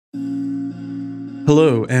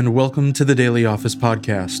Hello, and welcome to the Daily Office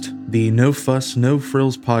Podcast, the No Fuss, No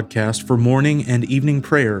Frills podcast for morning and evening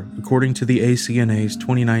prayer, according to the ACNA's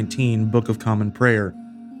 2019 Book of Common Prayer.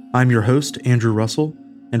 I'm your host, Andrew Russell,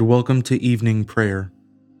 and welcome to Evening Prayer.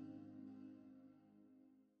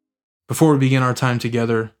 Before we begin our time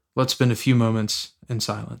together, let's spend a few moments in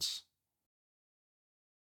silence.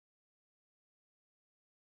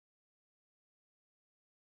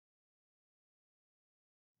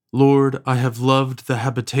 Lord, I have loved the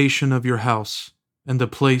habitation of your house, and the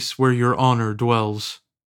place where your honor dwells.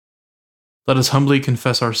 Let us humbly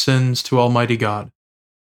confess our sins to Almighty God.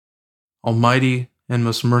 Almighty and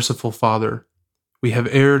most merciful Father, we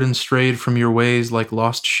have erred and strayed from your ways like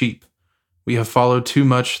lost sheep. We have followed too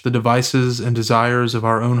much the devices and desires of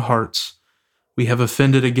our own hearts. We have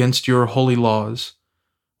offended against your holy laws.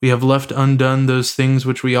 We have left undone those things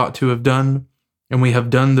which we ought to have done, and we have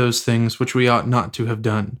done those things which we ought not to have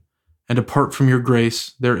done. And apart from your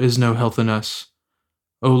grace, there is no health in us.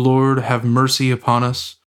 O Lord, have mercy upon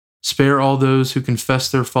us. Spare all those who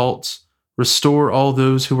confess their faults. Restore all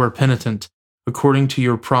those who are penitent, according to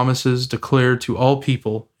your promises declared to all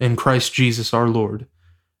people in Christ Jesus our Lord.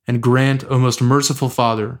 And grant, O most merciful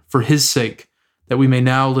Father, for his sake, that we may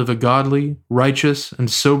now live a godly, righteous,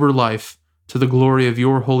 and sober life to the glory of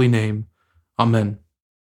your holy name. Amen.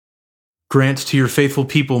 Grant to your faithful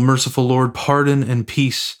people, merciful Lord, pardon and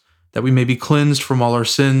peace, that we may be cleansed from all our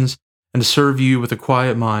sins and serve you with a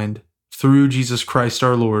quiet mind, through Jesus Christ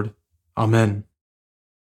our Lord. Amen.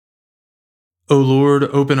 O Lord,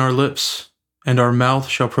 open our lips, and our mouth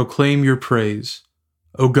shall proclaim your praise.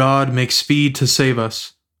 O God, make speed to save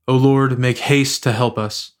us. O Lord, make haste to help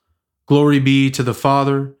us. Glory be to the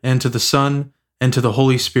Father, and to the Son, and to the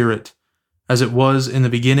Holy Spirit, as it was in the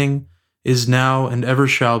beginning, is now, and ever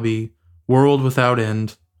shall be, world without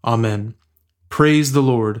end. Amen. Praise the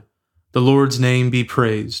Lord. The Lord's name be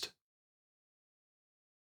praised.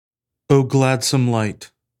 O gladsome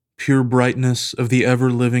light, pure brightness of the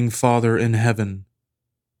ever-living Father in heaven,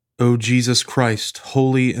 O Jesus Christ,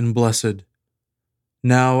 holy and blessed,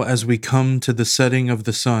 now as we come to the setting of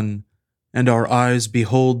the sun, and our eyes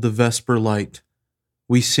behold the vesper light,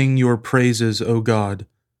 we sing your praises, O God,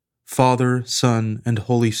 Father, Son, and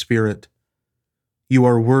Holy Spirit. You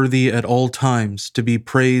are worthy at all times to be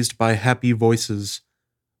praised by happy voices,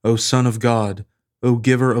 O Son of God, O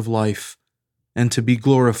Giver of life, and to be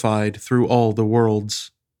glorified through all the worlds.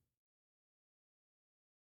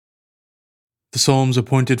 The Psalms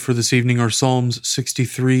appointed for this evening are Psalms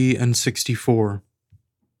 63 and 64.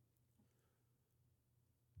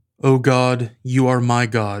 O God, you are my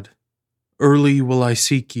God. Early will I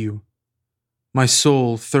seek you. My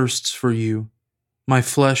soul thirsts for you. My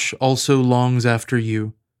flesh also longs after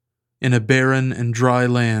you, in a barren and dry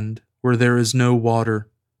land where there is no water.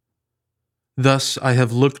 Thus I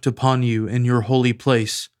have looked upon you in your holy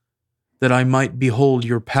place, that I might behold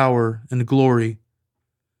your power and glory.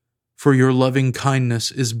 For your loving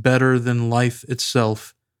kindness is better than life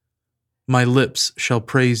itself. My lips shall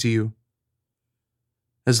praise you.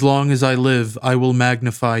 As long as I live, I will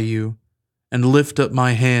magnify you, and lift up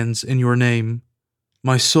my hands in your name.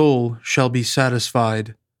 My soul shall be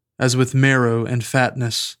satisfied, as with marrow and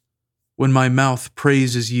fatness, when my mouth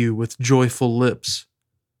praises you with joyful lips.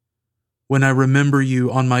 When I remember you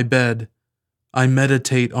on my bed, I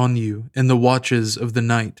meditate on you in the watches of the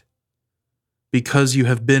night. Because you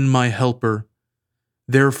have been my helper,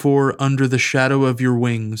 therefore under the shadow of your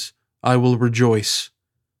wings I will rejoice.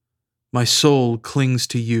 My soul clings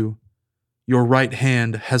to you. Your right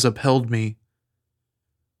hand has upheld me.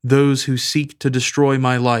 Those who seek to destroy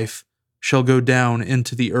my life shall go down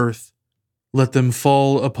into the earth. Let them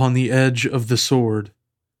fall upon the edge of the sword,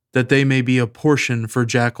 that they may be a portion for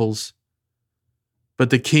jackals. But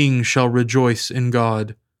the king shall rejoice in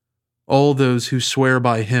God. All those who swear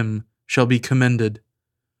by him shall be commended,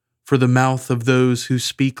 for the mouth of those who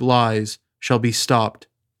speak lies shall be stopped.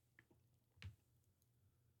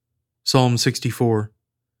 Psalm 64.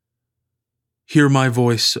 Hear my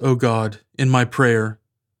voice, O God, in my prayer.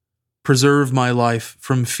 Preserve my life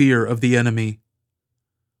from fear of the enemy.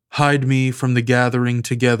 Hide me from the gathering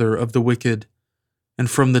together of the wicked, and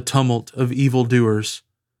from the tumult of evildoers,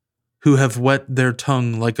 who have whet their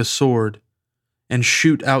tongue like a sword, and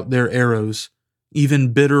shoot out their arrows,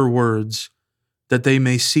 even bitter words, that they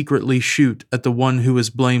may secretly shoot at the one who is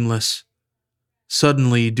blameless.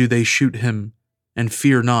 Suddenly do they shoot him, and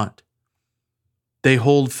fear not. They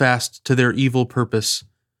hold fast to their evil purpose,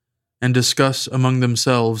 and discuss among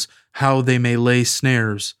themselves how they may lay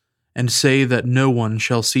snares, and say that no one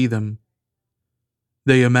shall see them.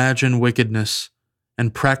 They imagine wickedness,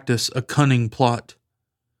 and practice a cunning plot.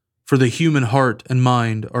 for the human heart and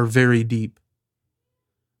mind are very deep.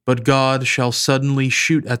 But God shall suddenly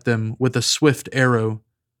shoot at them with a swift arrow,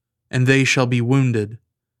 and they shall be wounded.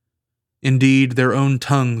 Indeed, their own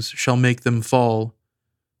tongues shall make them fall,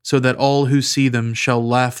 so that all who see them shall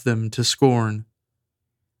laugh them to scorn.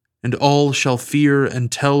 And all shall fear and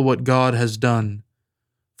tell what God has done,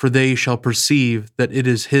 for they shall perceive that it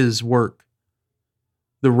is His work.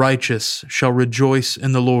 The righteous shall rejoice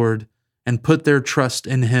in the Lord and put their trust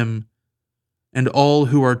in Him, and all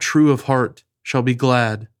who are true of heart shall be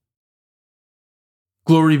glad.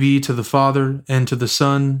 Glory be to the Father, and to the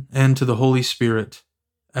Son, and to the Holy Spirit,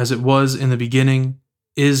 as it was in the beginning,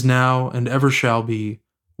 is now, and ever shall be,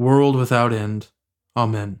 world without end.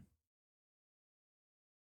 Amen.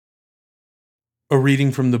 A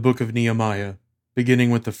reading from the book of Nehemiah,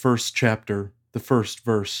 beginning with the first chapter, the first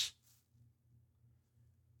verse.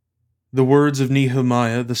 The words of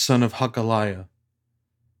Nehemiah the son of Hakaliah.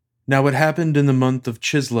 Now it happened in the month of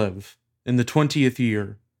Chislev, in the 20th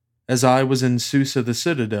year, as I was in Susa the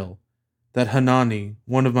citadel, that Hanani,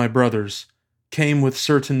 one of my brothers, came with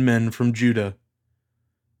certain men from Judah.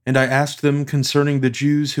 And I asked them concerning the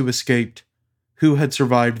Jews who escaped, who had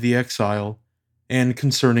survived the exile, and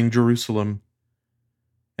concerning Jerusalem.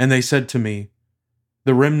 And they said to me,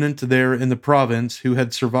 the remnant there in the province who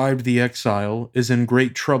had survived the exile is in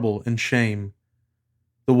great trouble and shame.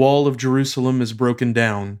 The wall of Jerusalem is broken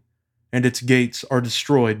down, and its gates are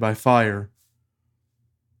destroyed by fire.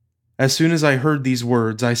 As soon as I heard these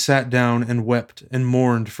words, I sat down and wept and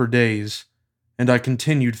mourned for days, and I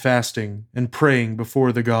continued fasting and praying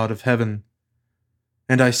before the God of heaven.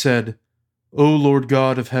 And I said, O Lord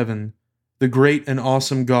God of heaven, the great and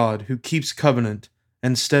awesome God who keeps covenant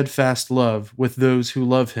and steadfast love with those who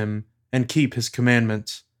love Him and keep His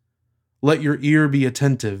commandments, let your ear be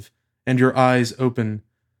attentive and your eyes open,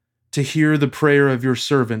 to hear the prayer of your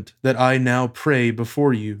servant that I now pray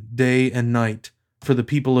before you day and night for the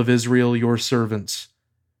people of Israel your servants,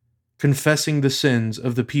 confessing the sins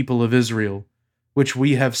of the people of Israel, which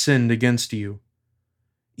we have sinned against you.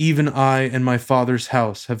 Even I and my father's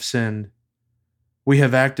house have sinned. We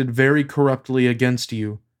have acted very corruptly against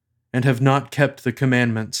you, and have not kept the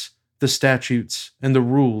commandments, the statutes, and the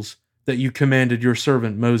rules that you commanded your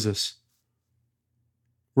servant Moses.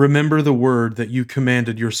 Remember the word that you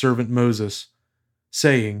commanded your servant Moses,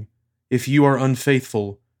 saying, if you are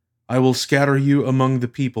unfaithful, I will scatter you among the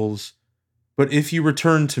peoples. But if you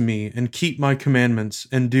return to me and keep my commandments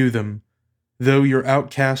and do them, though your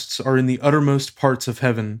outcasts are in the uttermost parts of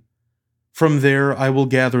heaven, from there I will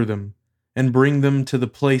gather them and bring them to the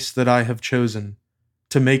place that I have chosen,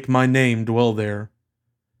 to make my name dwell there.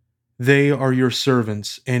 They are your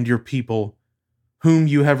servants and your people, whom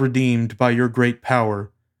you have redeemed by your great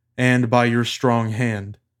power and by your strong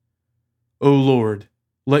hand. O Lord,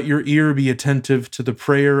 let your ear be attentive to the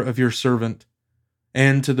prayer of your servant,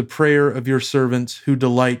 and to the prayer of your servants who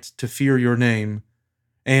delight to fear your name,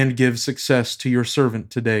 and give success to your servant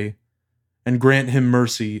today, and grant him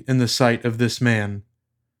mercy in the sight of this man.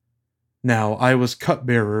 Now I was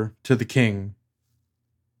cupbearer to the king.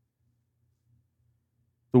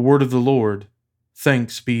 The word of the Lord.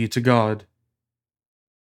 Thanks be to God.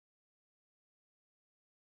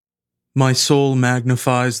 My soul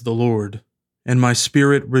magnifies the Lord, and my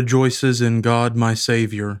spirit rejoices in God my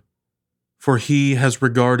Savior, for He has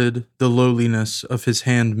regarded the lowliness of His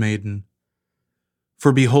handmaiden.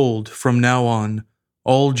 For behold, from now on,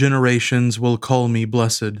 all generations will call me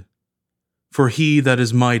blessed. For He that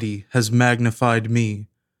is mighty has magnified me,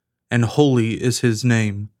 and holy is His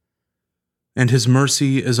name. And His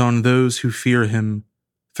mercy is on those who fear Him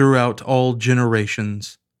throughout all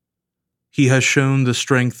generations. He has shown the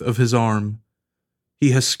strength of His arm.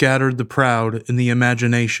 He has scattered the proud in the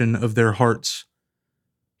imagination of their hearts.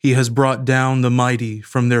 He has brought down the mighty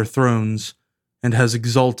from their thrones, and has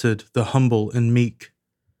exalted the humble and meek.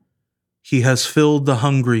 He has filled the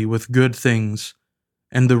hungry with good things,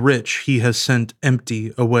 and the rich He has sent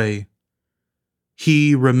empty away.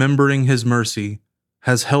 He, remembering His mercy,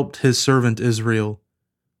 has helped His servant Israel,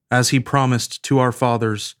 as He promised to our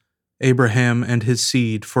fathers, Abraham and his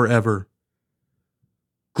seed forever.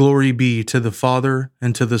 Glory be to the Father,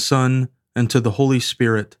 and to the Son, and to the Holy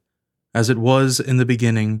Spirit, as it was in the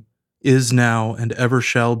beginning, is now, and ever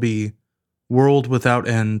shall be, world without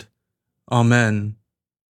end. Amen.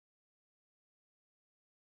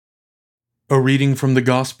 A reading from the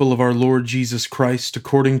Gospel of our Lord Jesus Christ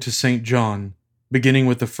according to St. John, beginning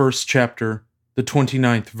with the first chapter, the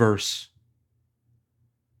 29th verse.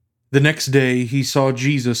 The next day he saw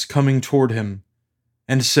Jesus coming toward him,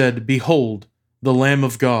 and said, Behold, the Lamb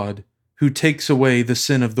of God, who takes away the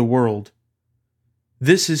sin of the world.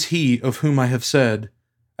 This is he of whom I have said,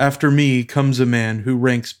 'After me comes a man who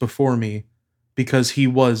ranks before me, because he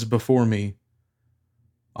was before me.'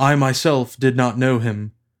 I myself did not know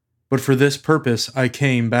him, but for this purpose I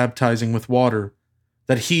came baptizing with water,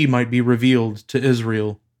 that he might be revealed to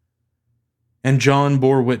Israel." And John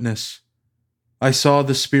bore witness, "I saw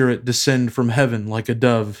the Spirit descend from heaven like a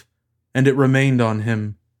dove, and it remained on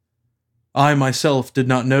him. I myself did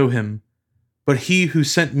not know him, but he who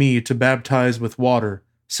sent me to baptize with water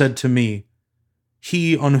said to me,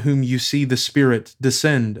 'He on whom you see the Spirit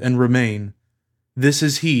descend and remain, this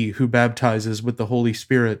is he who baptizes with the Holy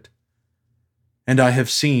Spirit.' And I have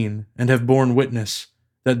seen and have borne witness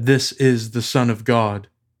that this is the Son of God."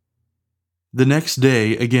 The next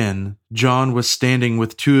day, again, John was standing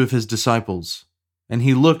with two of his disciples, and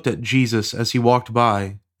he looked at Jesus as he walked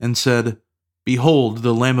by, and said, "Behold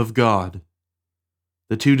the Lamb of God."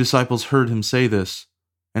 The two disciples heard him say this,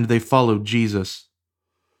 and they followed Jesus.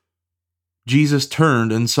 Jesus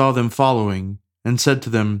turned and saw them following, and said to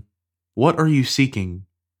them, "What are you seeking?"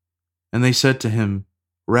 And they said to him,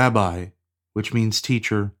 "Rabbi," which means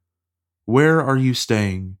teacher, "where are you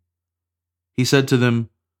staying?" He said to them,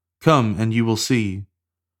 "Come and you will see."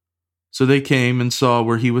 So they came and saw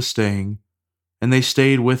where he was staying, and they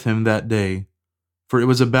stayed with him that day, for it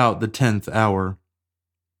was about the 10th hour.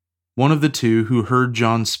 One of the two who heard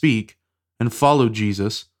John speak and followed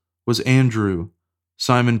Jesus was Andrew,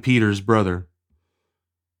 Simon Peter's brother.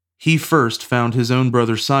 He first found his own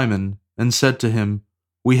brother Simon and said to him,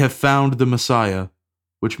 "We have found the Messiah,"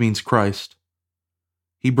 which means Christ.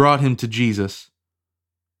 He brought him to Jesus.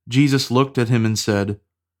 Jesus looked at him and said,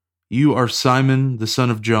 "You are Simon the son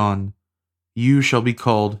of John. You shall be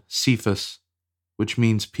called Cephas," which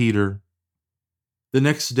means Peter. The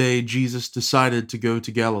next day Jesus decided to go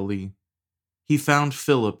to Galilee. He found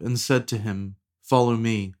Philip and said to him, "Follow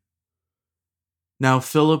me." Now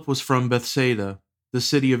Philip was from Bethsaida, the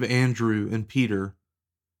city of Andrew and Peter.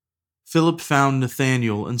 Philip found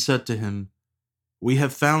Nathanael and said to him, "We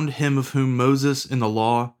have found him of whom Moses in the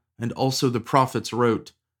law and also the prophets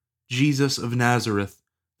wrote, Jesus of Nazareth,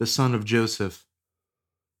 the son of Joseph."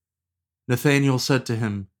 Nathanael said to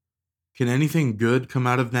him, "Can anything good come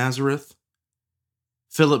out of Nazareth?"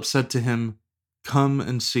 Philip said to him, "Come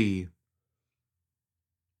and see."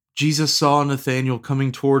 Jesus saw Nathanael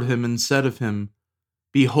coming toward him and said of him,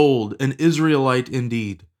 "Behold, an Israelite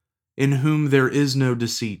indeed, in whom there is no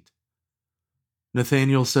deceit."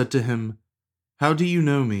 Nathanael said to him, "How do you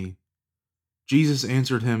know me?" Jesus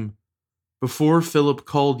answered him, "Before Philip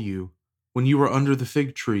called you, when you were under the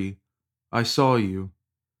fig tree, I saw you."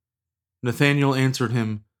 Nathanael answered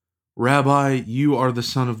him, "Rabbi, you are the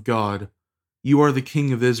Son of God. You are the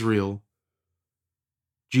King of Israel."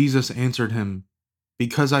 Jesus answered him,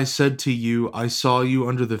 "Because I said to you, I saw you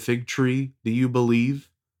under the fig tree, do you believe?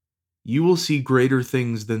 You will see greater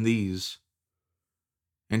things than these."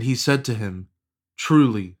 And he said to him,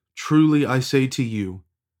 "Truly, truly I say to you,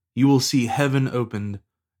 you will see heaven opened,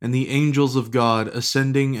 and the angels of God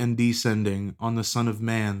ascending and descending on the Son of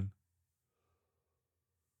Man."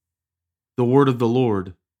 The word of the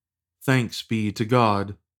Lord. Thanks be to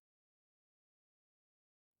God.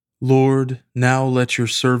 Lord, now let your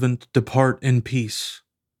servant depart in peace,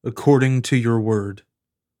 according to your word.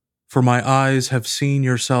 For my eyes have seen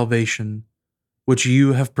your salvation, which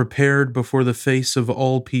you have prepared before the face of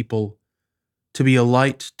all people, to be a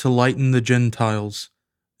light to lighten the Gentiles,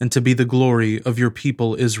 and to be the glory of your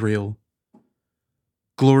people Israel.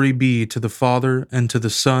 Glory be to the Father, and to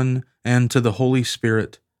the Son, and to the Holy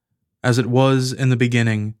Spirit, as it was in the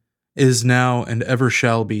beginning, is now, and ever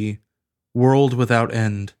shall be, world without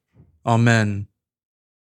end. Amen.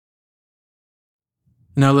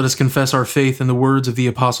 Now let us confess our faith in the words of the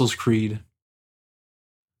Apostles' Creed.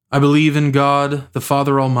 I believe in God, the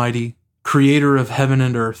Father Almighty, creator of heaven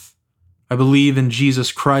and earth. I believe in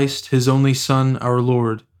Jesus Christ, his only Son, our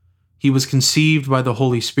Lord. He was conceived by the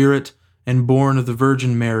Holy Spirit and born of the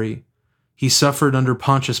Virgin Mary. He suffered under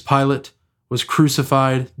Pontius Pilate, was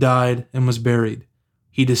crucified, died, and was buried.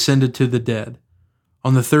 He descended to the dead.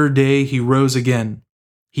 On the third day he rose again.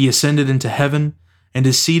 He ascended into heaven and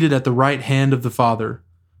is seated at the right hand of the Father.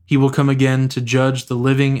 He will come again to judge the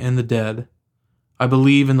living and the dead. I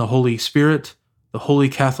believe in the Holy Spirit, the Holy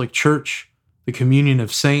Catholic Church, the communion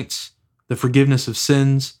of saints, the forgiveness of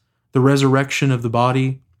sins, the resurrection of the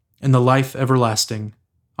body, and the life everlasting.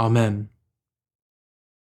 Amen.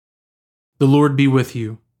 The Lord be with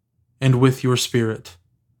you, and with your spirit.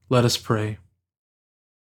 Let us pray.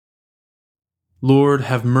 Lord,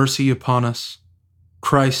 have mercy upon us.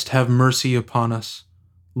 Christ, have mercy upon us.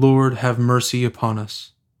 Lord, have mercy upon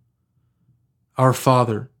us. Our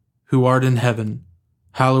Father, who art in heaven,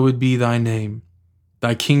 hallowed be thy name.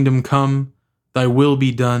 Thy kingdom come, thy will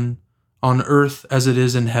be done, on earth as it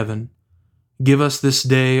is in heaven. Give us this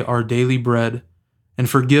day our daily bread, and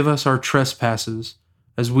forgive us our trespasses,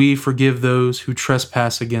 as we forgive those who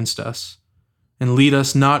trespass against us. And lead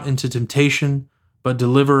us not into temptation, but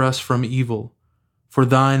deliver us from evil. For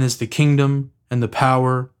thine is the kingdom, and the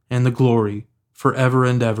power, and the glory, forever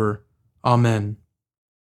and ever. Amen.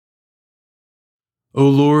 O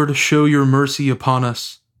Lord, show your mercy upon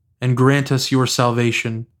us, and grant us your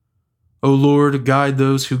salvation. O Lord, guide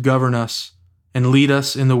those who govern us, and lead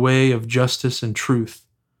us in the way of justice and truth.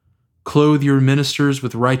 Clothe your ministers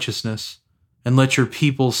with righteousness, and let your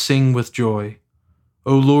people sing with joy.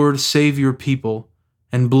 O Lord, save your people,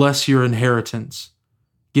 and bless your inheritance.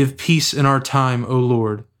 Give peace in our time, O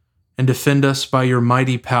Lord, and defend us by your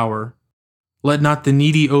mighty power. Let not the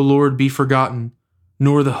needy, O Lord, be forgotten,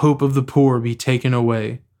 nor the hope of the poor be taken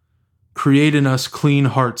away. Create in us clean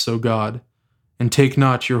hearts, O God, and take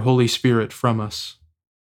not your Holy Spirit from us.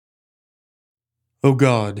 O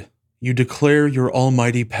God, you declare your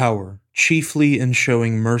almighty power, chiefly in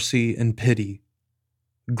showing mercy and pity.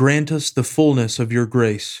 Grant us the fullness of your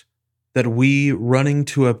grace, that we, running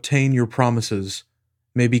to obtain your promises,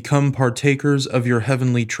 may become partakers of your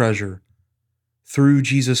heavenly treasure. Through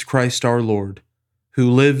Jesus Christ our Lord, who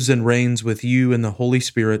lives and reigns with you in the Holy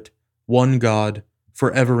Spirit, one God,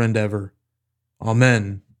 forever and ever.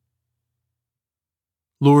 Amen.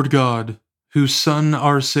 Lord God, whose Son,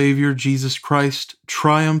 our Savior, Jesus Christ,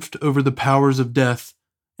 triumphed over the powers of death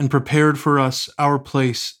and prepared for us our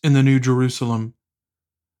place in the New Jerusalem,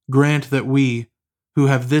 grant that we, who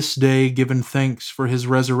have this day given thanks for his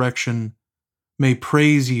resurrection, may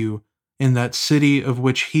praise you in that city of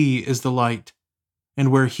which he is the light,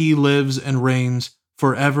 and where he lives and reigns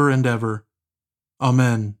forever and ever.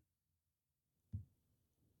 Amen.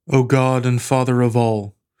 O God and Father of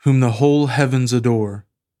all, whom the whole heavens adore,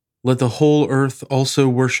 let the whole earth also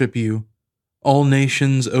worship you, all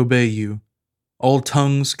nations obey you, all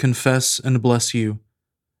tongues confess and bless you,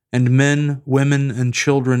 and men, women, and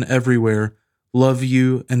children everywhere love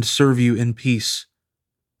you and serve you in peace.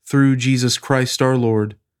 Through Jesus Christ our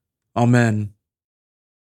Lord. Amen.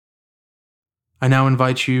 I now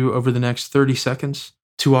invite you over the next 30 seconds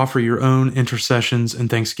to offer your own intercessions and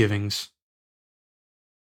thanksgivings.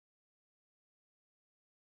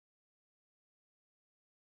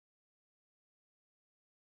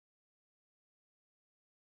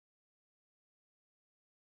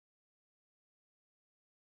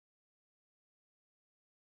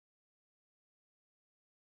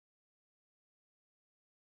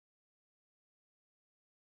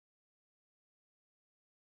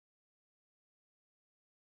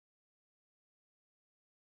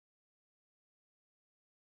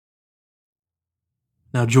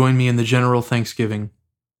 Now join me in the general thanksgiving.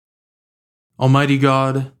 Almighty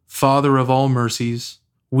God, Father of all mercies,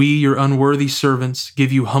 we, your unworthy servants,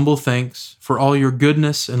 give you humble thanks for all your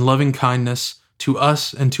goodness and loving kindness to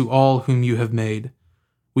us and to all whom you have made.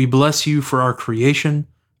 We bless you for our creation,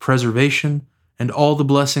 preservation, and all the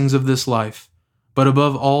blessings of this life, but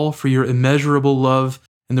above all for your immeasurable love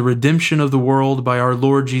and the redemption of the world by our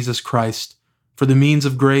Lord Jesus Christ, for the means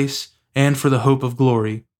of grace and for the hope of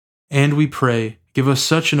glory. And we pray, give us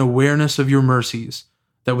such an awareness of your mercies,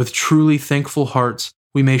 that with truly thankful hearts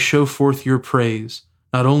we may show forth your praise,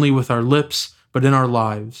 not only with our lips, but in our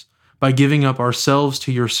lives, by giving up ourselves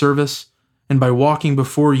to your service, and by walking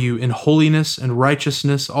before you in holiness and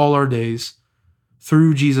righteousness all our days.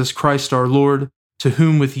 Through Jesus Christ our Lord, to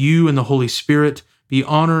whom with you and the Holy Spirit be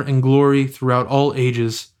honor and glory throughout all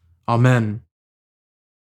ages. Amen.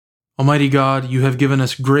 Almighty God, you have given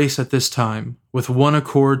us grace at this time, with one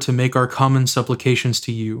accord to make our common supplications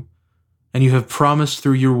to you. And you have promised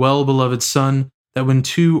through your well-beloved Son that when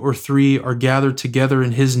 2 or 3 are gathered together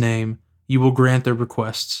in his name, you will grant their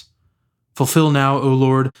requests. Fulfill now, O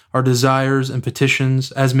Lord, our desires and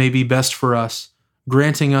petitions as may be best for us,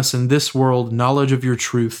 granting us in this world knowledge of your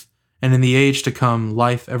truth, and in the age to come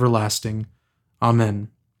life everlasting. Amen.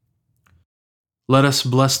 Let us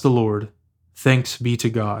bless the Lord. Thanks be to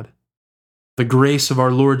God. The grace of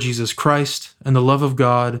our Lord Jesus Christ, and the love of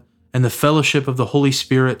God, and the fellowship of the Holy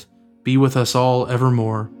Spirit be with us all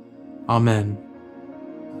evermore. Amen.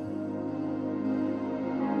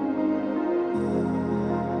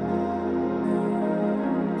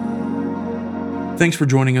 Thanks for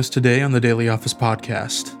joining us today on the Daily Office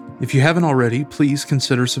Podcast. If you haven't already, please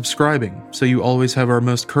consider subscribing so you always have our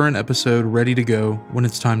most current episode ready to go when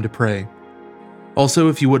it's time to pray. Also,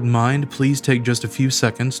 if you wouldn't mind, please take just a few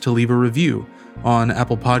seconds to leave a review on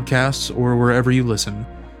Apple Podcasts or wherever you listen.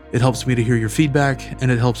 It helps me to hear your feedback,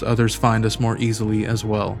 and it helps others find us more easily as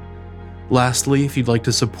well. Lastly, if you'd like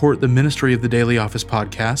to support the ministry of the Daily Office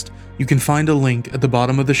podcast, you can find a link at the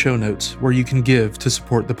bottom of the show notes where you can give to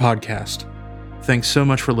support the podcast. Thanks so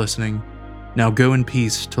much for listening. Now go in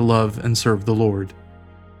peace to love and serve the Lord.